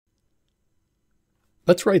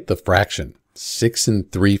Let's write the fraction 6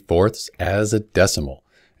 3/4 as a decimal.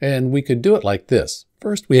 And we could do it like this.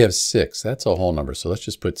 First we have 6, that's a whole number, so let's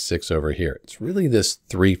just put 6 over here. It's really this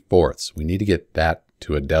 3/4. We need to get that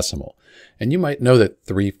to a decimal. And you might know that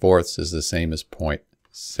 3/4 is the same as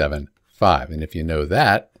 0.75. And if you know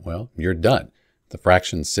that, well, you're done. The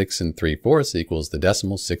fraction 6 3/4 equals the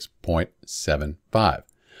decimal 6.75.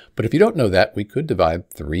 But if you don't know that, we could divide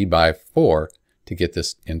 3 by 4 to get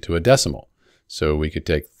this into a decimal. So we could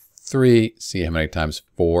take 3, see how many times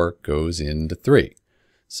 4 goes into 3.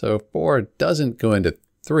 So 4 doesn't go into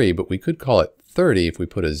 3, but we could call it 30 if we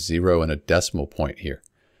put a 0 and a decimal point here.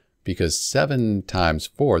 Because 7 times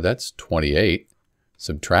 4, that's 28.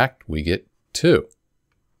 Subtract, we get 2.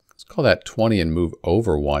 Let's call that 20 and move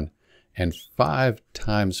over 1. And 5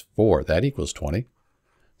 times 4, that equals 20.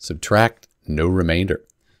 Subtract, no remainder.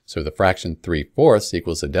 So the fraction 3/4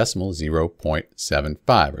 equals a decimal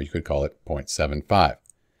 0.75, or you could call it 0.75.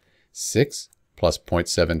 6 plus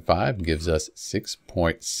 0.75 gives us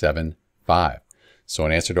 6.75. So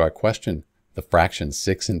in answer to our question, the fraction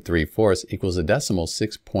 6 3/4 equals a decimal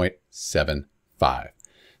 6.75.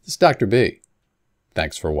 This is Dr. B.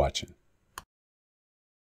 Thanks for watching.